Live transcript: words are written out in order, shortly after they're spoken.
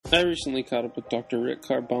I recently caught up with Dr. Rick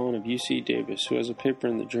Carbone of UC Davis, who has a paper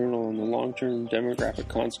in the journal on the long-term demographic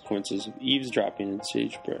consequences of eavesdropping in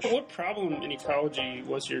sagebrush. What problem in ecology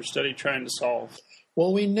was your study trying to solve?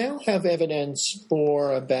 Well, we now have evidence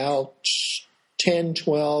for about 10,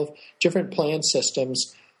 12 different plant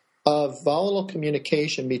systems of volatile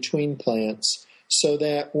communication between plants, so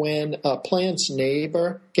that when a plant's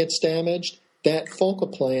neighbor gets damaged, that focal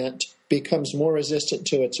plant becomes more resistant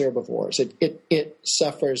to its herbivores. It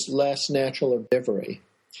suffers less natural herbivory.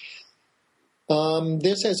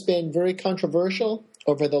 This has been very controversial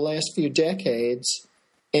over the last few decades,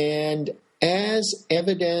 and as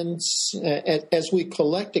evidence, as we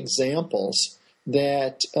collect examples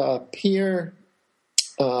that appear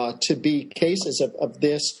to be cases of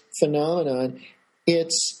this phenomenon,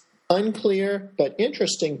 it's unclear but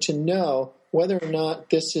interesting to know whether or not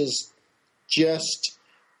this is just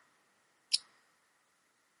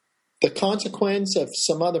the consequence of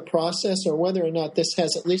some other process, or whether or not this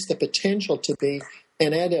has at least the potential to be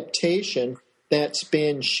an adaptation that's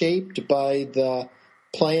been shaped by the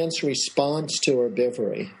plant's response to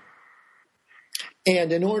herbivory.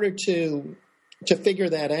 And in order to figure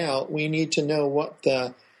that out, we need to know what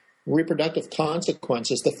the reproductive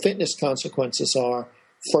consequences, the fitness consequences are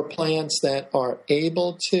for plants that are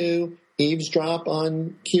able to eavesdrop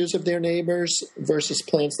on cues of their neighbors versus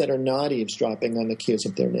plants that are not eavesdropping on the cues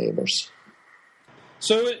of their neighbors.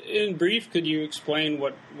 So in brief, could you explain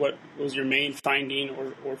what was your main finding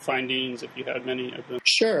or findings, if you had many of them?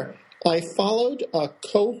 Sure. I followed a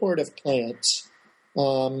cohort of plants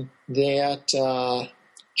that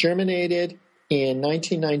germinated in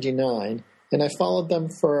 1999, and I followed them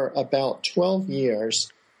for about 12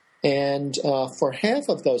 years. And for half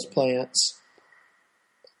of those plants,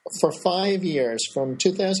 for 5 years, from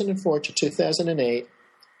 2004 to 2008,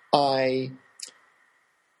 I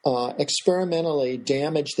experimentally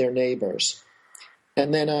damaged their neighbors.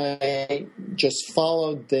 And then I just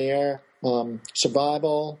followed their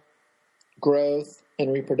survival, growth,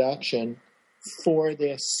 and reproduction for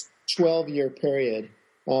this 12-year period,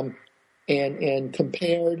 and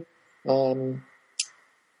compared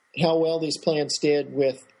how well these plants did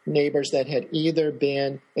with neighbors that had either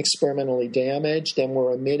been experimentally damaged and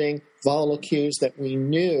were emitting volatile cues that we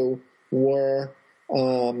knew were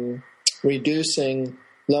reducing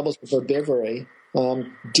levels of herbivory.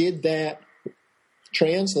 Did that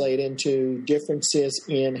translate into differences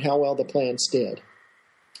in how well the plants did?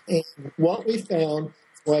 And what we found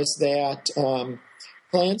was that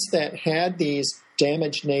plants that had these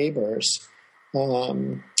damaged neighbors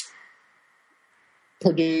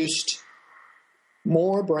produced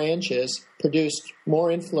more branches, produced more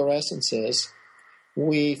inflorescences.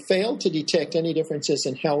 We failed to detect any differences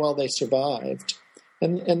in how well they survived.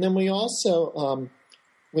 And then we also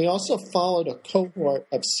followed a cohort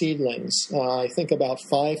of seedlings, I think about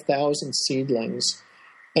 5,000 seedlings,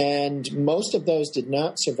 and most of those did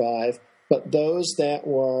not survive, but those that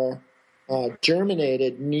were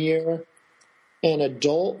germinated near an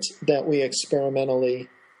adult that we experimentally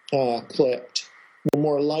clipped were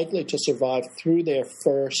more likely to survive through their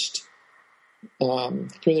first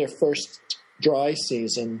dry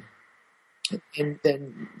season, and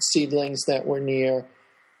then seedlings that were near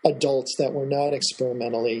adults that were not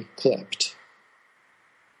experimentally clipped.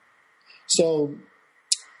 So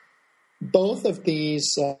both of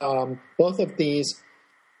these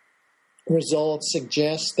results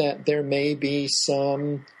suggest that there may be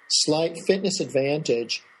some slight fitness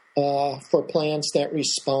advantage for plants that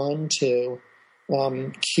respond to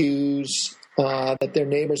cues that their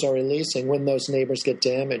neighbors are releasing when those neighbors get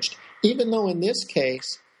damaged. Even though in this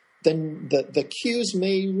case, then the cues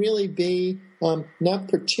may really be not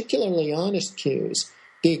particularly honest cues,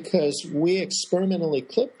 because we experimentally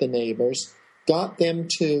clipped the neighbors, got them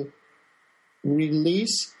to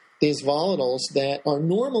release these volatiles that are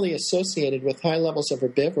normally associated with high levels of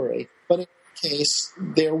herbivory, but in this case,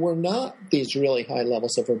 there were not these really high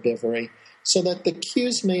levels of herbivory, so that the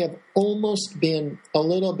cues may have almost been a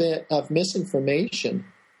little bit of misinformation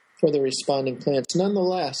for the responding plants.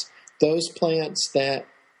 Nonetheless, those plants that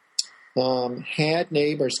had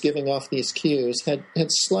neighbors giving off these cues had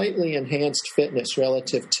slightly enhanced fitness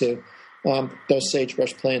relative to those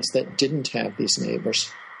sagebrush plants that didn't have these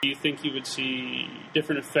neighbors. Do you think you would see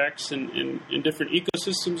different effects in different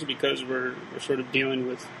ecosystems because we're sort of dealing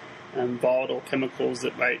with volatile chemicals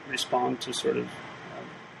that might respond to sort of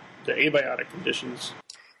the abiotic conditions?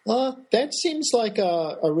 That seems like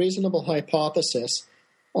a reasonable hypothesis.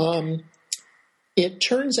 It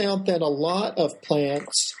turns out that a lot of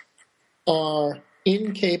plants are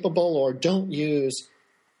incapable or don't use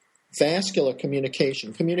vascular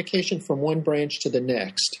communication from one branch to the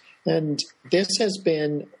next. And this has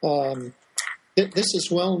been, this is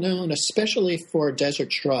well known, especially for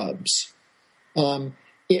desert shrubs.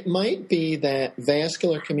 It might be that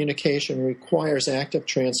vascular communication requires active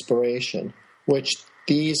transpiration, which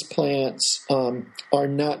these plants are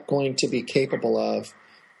not going to be capable of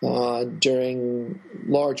during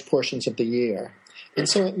large portions of the year. And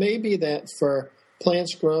so it may be that for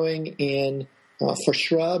plants growing in, for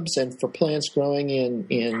shrubs and for plants growing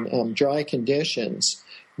in dry conditions,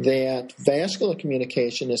 that vascular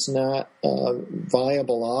communication is not a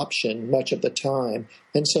viable option much of the time.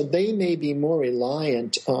 And so they may be more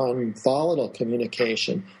reliant on volatile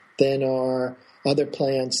communication than are other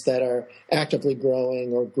plants that are actively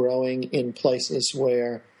growing or growing in places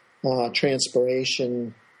where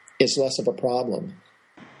transpiration is less of a problem.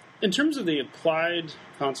 In terms of the applied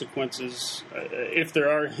consequences, if there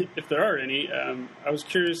are any, I was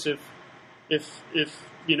curious if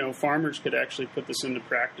farmers could actually put this into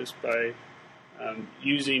practice by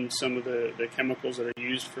using some of the chemicals that are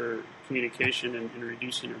used for communication and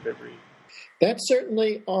reducing herbivory. That's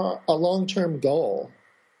certainly a long-term goal.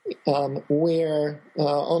 We're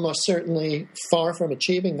almost certainly far from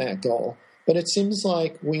achieving that goal, but it seems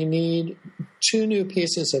like we need two new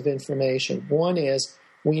pieces of information. One is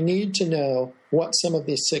we need to know what some of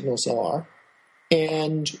these signals are,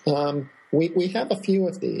 and we have a few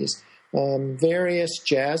of these. Various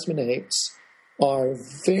jasminates are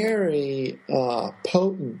very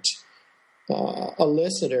potent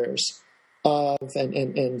elicitors of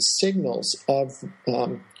and signals of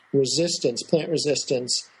resistance, plant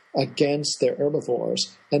resistance against their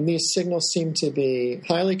herbivores. And these signals seem to be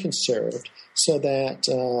highly conserved so that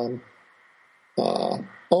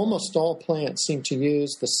almost all plants seem to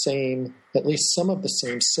use the same, at least some of the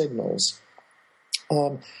same signals.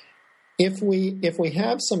 If we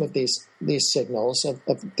have some of these signals of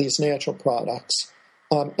these natural products,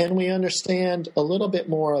 and we understand a little bit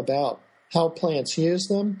more about how plants use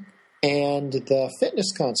them and the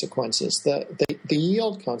fitness consequences, the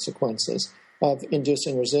yield consequences of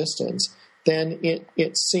inducing resistance, then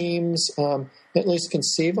it seems at least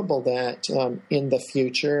conceivable that in the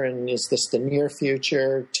future, and is this the near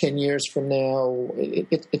future, 10 years from now,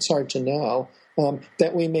 it's hard to know,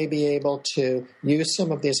 that we may be able to use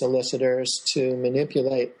some of these elicitors to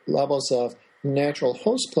manipulate levels of natural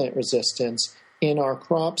host plant resistance in our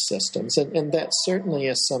crop systems. And that certainly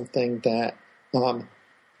is something that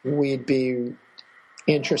we'd be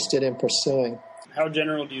interested in pursuing. How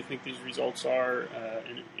general do you think these results are,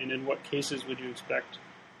 and in what cases would you expect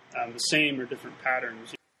the same or different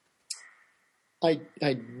patterns? I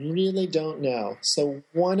really don't know. So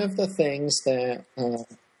one of the things that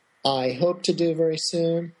I hope to do very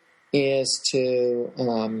soon is to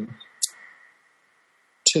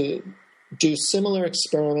do similar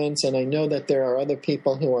experiments, and I know that there are other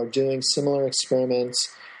people who are doing similar experiments,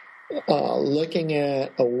 looking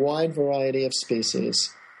at a wide variety of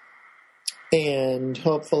species. And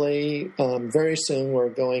hopefully, very soon, we're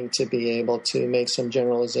going to be able to make some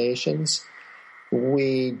generalizations.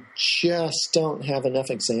 We just don't have enough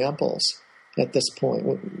examples at this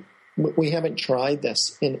point. We haven't tried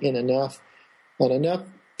this on enough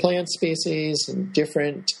plant species and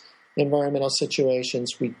different environmental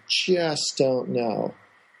situations. We just don't know.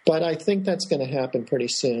 But I think that's going to happen pretty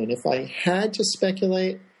soon. If I had to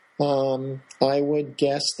speculate, I would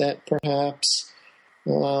guess that perhaps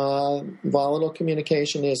volatile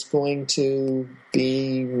communication is going to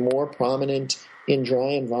be more prominent in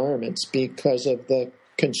dry environments because of the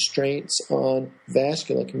constraints on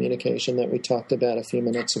vascular communication that we talked about a few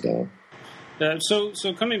minutes ago. So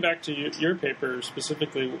coming back to your paper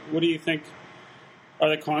specifically, what do you think are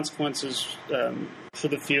the consequences for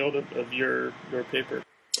the field of your paper?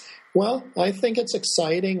 Well, I think it's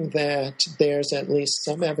exciting that there's at least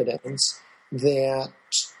some evidence that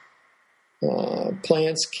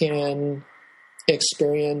plants can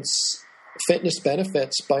experience fitness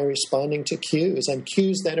benefits by responding to cues, and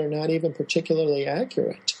cues that are not even particularly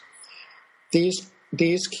accurate.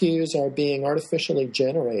 These cues are being artificially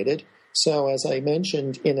generated, so as I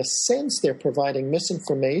mentioned, in a sense, they're providing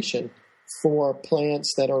misinformation for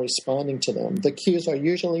plants that are responding to them. The cues are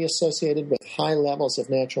usually associated with high levels of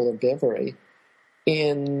natural herbivory.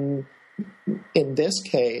 In this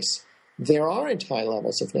case, there aren't high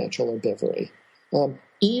levels of natural herbivory.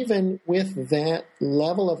 Even with that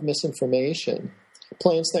level of misinformation,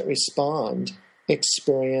 plants that respond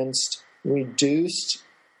experienced reduced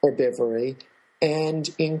herbivory and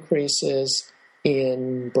increases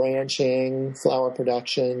in branching, flower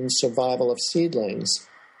production, survival of seedlings.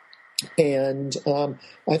 And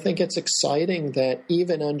I think it's exciting that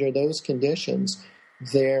even under those conditions,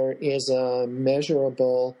 there is a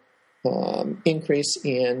measurable increase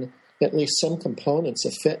in at least some components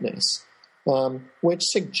of fitness, which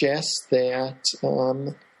suggests that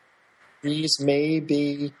these may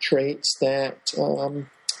be traits that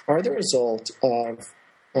are the result of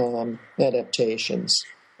adaptations,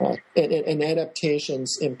 and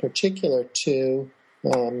adaptations in particular to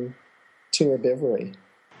herbivory.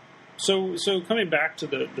 So coming back to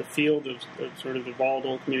the field of sort of the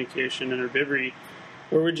volatile communication and herbivory,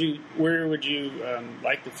 where would you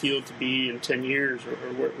like the field to be in 10 years, or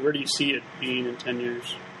where do you see it being in 10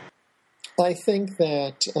 years? I think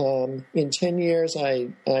that in 10 years,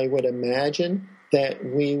 I would imagine that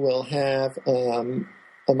we will have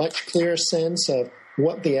a much clearer sense of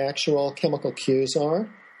what the actual chemical cues are,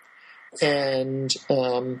 and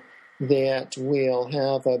that we'll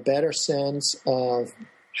have a better sense of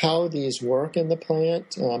how these work in the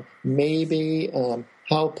plant, maybe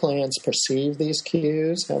how plants perceive these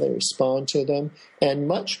cues, how they respond to them, and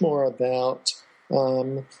much more about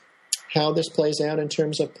how this plays out in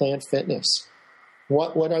terms of plant fitness.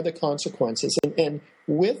 What are the consequences? And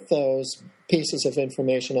with those pieces of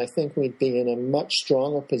information, I think we'd be in a much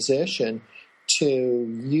stronger position to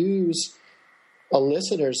use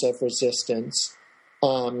elicitors of resistance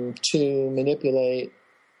to manipulate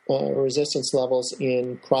resistance levels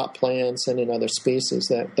in crop plants and in other species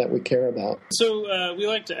that we care about. So we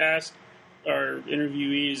like to ask our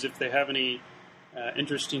interviewees if they have any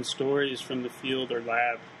interesting stories from the field or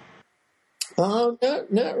lab.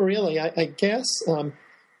 Not really. I guess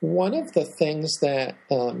one of the things that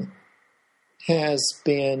has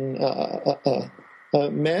been a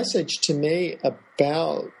message to me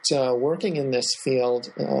about working in this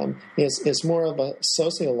field is more of a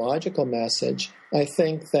sociological message. I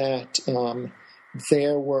think that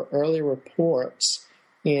there were early reports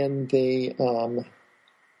in the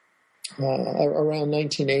around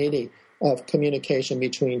 1980 of communication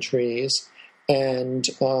between trees, and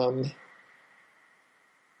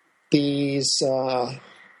these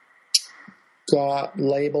got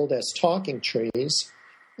labeled as talking trees.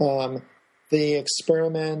 The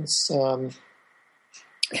experiments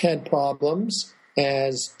had problems,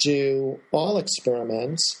 as do all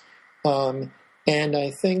experiments. And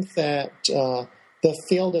I think that the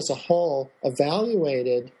field as a whole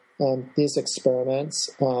evaluated these experiments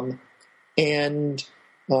and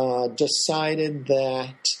decided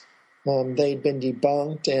that they'd been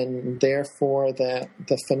debunked, and therefore that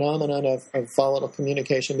the phenomenon of volatile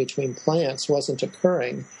communication between plants wasn't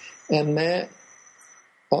occurring. And that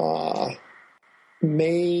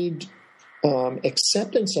made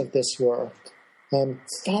acceptance of this work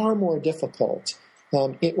far more difficult.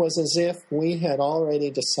 It was as if we had already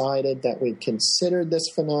decided that we'd considered this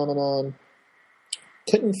phenomenon,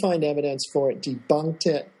 couldn't find evidence for it, debunked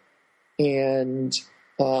it, and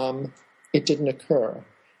it didn't occur.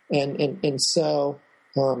 And so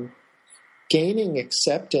gaining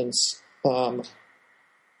acceptance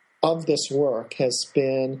of this work has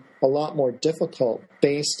been a lot more difficult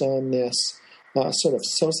based on this sort of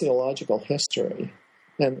sociological history.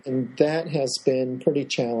 And that has been pretty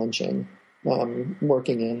challenging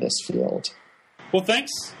working in this field. Well,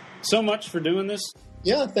 thanks so much for doing this.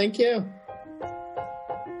 Yeah, thank you.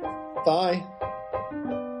 Bye.